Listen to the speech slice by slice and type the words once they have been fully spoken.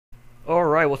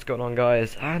Alright, what's going on,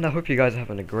 guys? And I hope you guys are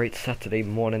having a great Saturday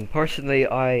morning. Personally,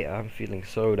 I am feeling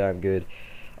so damn good.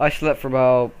 I slept for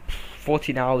about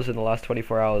 14 hours in the last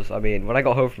 24 hours. I mean, when I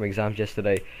got home from exams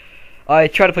yesterday, I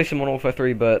tried to play some Modern Warfare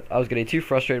 3, but I was getting too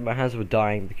frustrated. My hands were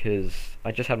dying because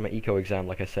I just had my eco exam,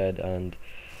 like I said, and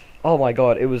oh my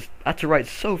god, I had to write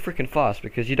so freaking fast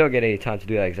because you don't get any time to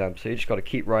do that exam, so you just gotta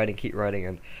keep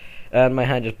writing, and my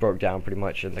hand just broke down pretty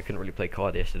much, and I couldn't really play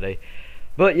COD yesterday.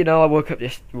 But you know, I woke up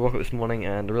this morning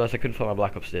and I realized I couldn't find my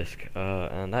Black Ops disc,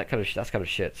 and that's kind of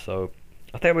shit. So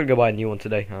I think I'm gonna go buy a new one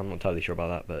today. I'm not entirely sure about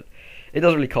that, but it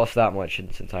doesn't really cost that much,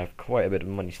 and since I have quite a bit of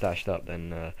money stashed up,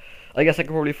 then I guess I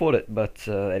can probably afford it. But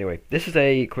anyway, this is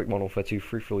a quick Modern Warfare 2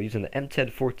 free-for-all using the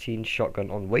M1014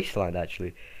 shotgun on Wasteland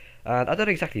actually. And I don't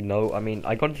exactly know. I mean,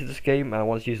 I got into this game and I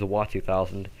wanted to use the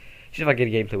MW2 see if I get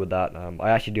a gameplay with that.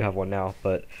 I actually do have one now,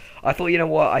 but I thought, you know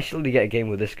what, I still need to get a game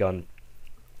with this gun.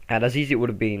 And as easy it would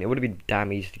have been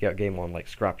damn easy to get a game on like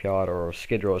Scrapyard or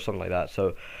Skid Row or something like that.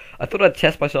 So I thought I'd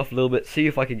test myself a little bit, see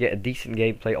if I could get a decent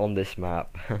gameplay on this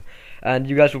map. And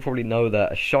you guys will probably know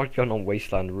that a shotgun on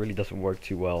Wasteland really doesn't work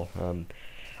too well.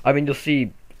 I mean, you'll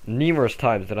see numerous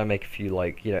times that I make a few,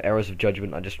 like, you know, errors of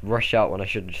judgment. I just rush out when I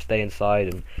should just stay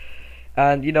inside,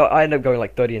 and you know, I end up going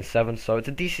like 30-7. So it's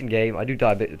a decent game. I do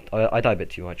die a bit. I die a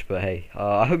bit too much, but hey,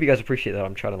 I hope you guys appreciate that.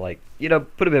 I'm trying to, like, you know,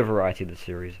 put a bit of variety in the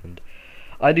series, and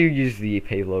I do use the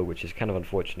payload, which is kind of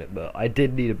unfortunate, but I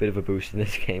did need a bit of a boost in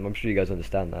this game. I'm sure you guys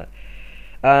understand that.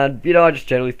 And, you know, I just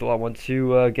generally thought I want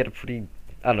to get a pretty,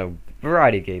 I don't know,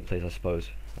 variety of gameplays, I suppose.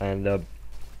 And,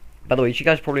 by the way, you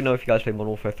guys probably know, if you guys play Modern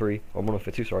Warfare 3, or Modern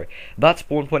Warfare 2, sorry, that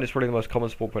spawn point is probably the most common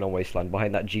spawn point on Wasteland,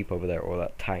 behind that Jeep over there, or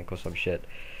that tank or some shit.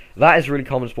 That is a really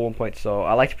common spawn point, so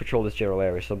I like to patrol this general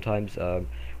area sometimes. When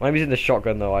I'm using the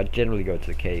shotgun, though, I generally go to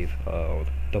the cave, or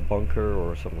the bunker,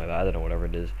 or something like that. I don't know, whatever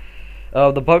it is.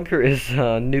 The bunker is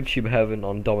NoobTube heaven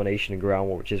on domination and ground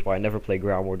war, which is why I never play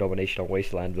ground war domination on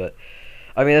Wasteland. But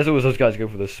I mean, there's always those guys go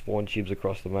for those spawn tubes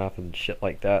across the map and shit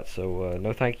like that. So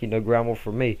no thank you, no ground war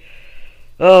from me.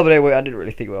 Oh, but anyway, I didn't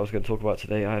really think what I was going to talk about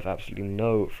today. I have absolutely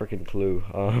no freaking clue.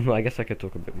 I guess I could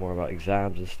talk a bit more about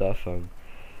exams and stuff.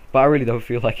 But I really don't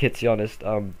feel like it, to be honest.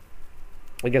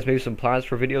 I guess maybe some plans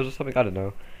for videos or something. I don't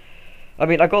know. I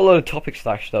mean, I got a lot of topics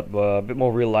stashed up, a bit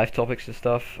more real-life topics and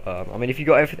stuff. I mean, if you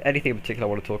got anything in particular I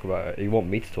want to talk about, or you want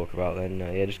me to talk about, then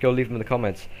yeah, just go leave them in the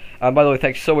comments. And by the way,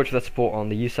 thanks so much for that support on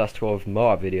the USAS-12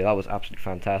 M.O.A.B video. That was absolutely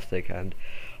fantastic, and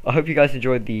I hope you guys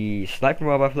enjoyed the sniper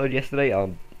M.O.A.B I uploaded yesterday.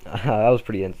 That was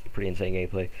pretty insane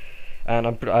gameplay, and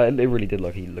it really did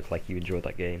look like you enjoyed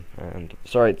that game. And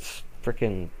sorry, it's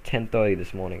freaking 10:30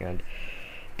 this morning, and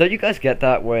don't you guys get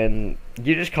that when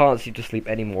you just can't seem to sleep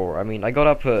anymore? I mean, I got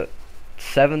up at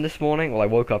 7 this morning. Well, I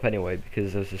woke up anyway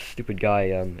because there's this stupid guy.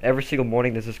 Every single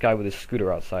morning there's this guy with his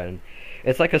scooter outside, and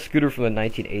it's like a scooter from the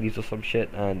 1980s or some shit,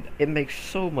 and it makes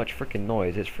so much freaking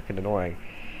noise. It's freaking annoying.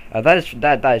 That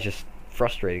is just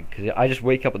frustrating because I just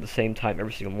wake up at the same time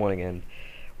every single morning, and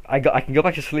I can go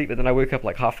back to sleep, and then I wake up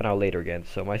like half an hour later again.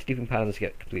 So my sleeping patterns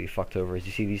get completely fucked over. As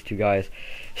you see these two guys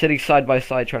sitting side by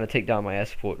side trying to take down my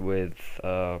escort with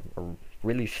a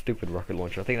really stupid rocket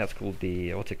launcher. I think that's called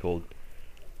the what's it called?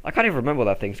 I can't even remember what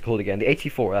that thing's called again. The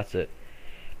 84, that's it.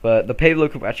 But the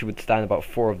payload could actually withstand about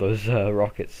 4 of those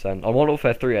rockets. And on Modern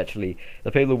Warfare 3, actually,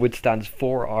 the payload withstands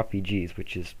 4 RPGs,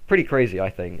 which is pretty crazy,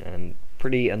 I think, and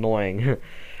pretty annoying.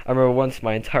 I remember once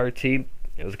my entire team,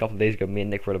 it was a couple of days ago, me and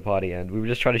Nick were at a party, and we were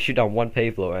just trying to shoot down one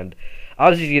payload, and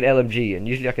I was using an LMG, and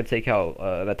usually I can take out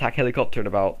an attack helicopter in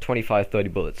about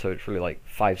 25-30 bullets, so it's really like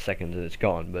 5 seconds and it's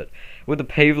gone. But with the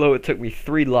payload, it took me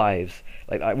 3 lives.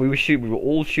 Like, we were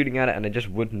all shooting at it, and it just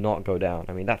would not go down.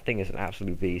 I mean, that thing is an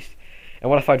absolute beast. And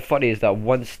what I find funny is that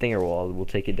one stinger will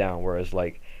take it down, whereas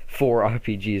like 4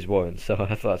 RPGs won't. So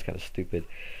I thought that's kind of stupid.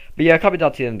 But yeah, coming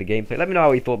down to the end of the gameplay, let me know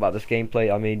how you thought about this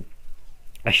gameplay. I mean,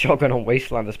 a shotgun on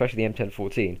Wasteland, especially the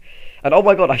M1014. And oh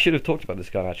my god, I should have talked about this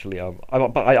gun actually.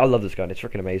 I love this gun. It's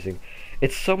freaking amazing.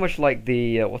 It's so much like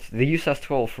the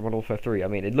USAS-12 from Modern Warfare 3. I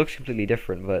mean, it looks completely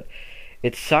different, but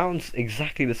it sounds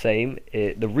exactly the same.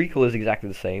 The recoil is exactly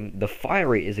the same. The fire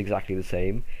rate is exactly the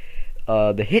same.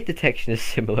 The hit detection is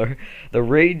similar. The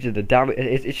range and the damage,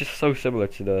 it's just so similar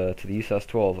to the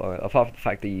USAS-12. Apart from the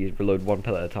fact that you reload 1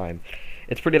 pellet at a time,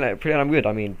 it's pretty damn good.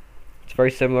 I mean, it's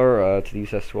very similar to the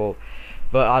USAS-12.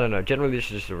 But I don't know, generally this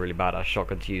is just a really badass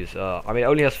shotgun to use. I mean, it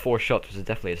only has 4 shots, which is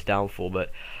definitely its downfall, but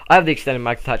I have the extended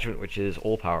mag attachment, which is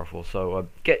all-powerful, so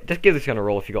just give this gun a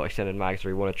roll if you got extended mags or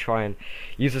you want to try and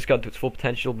use this gun to its full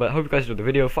potential. But I hope you guys enjoyed the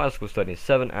video. Final score is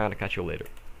 37, and I'll catch you all later.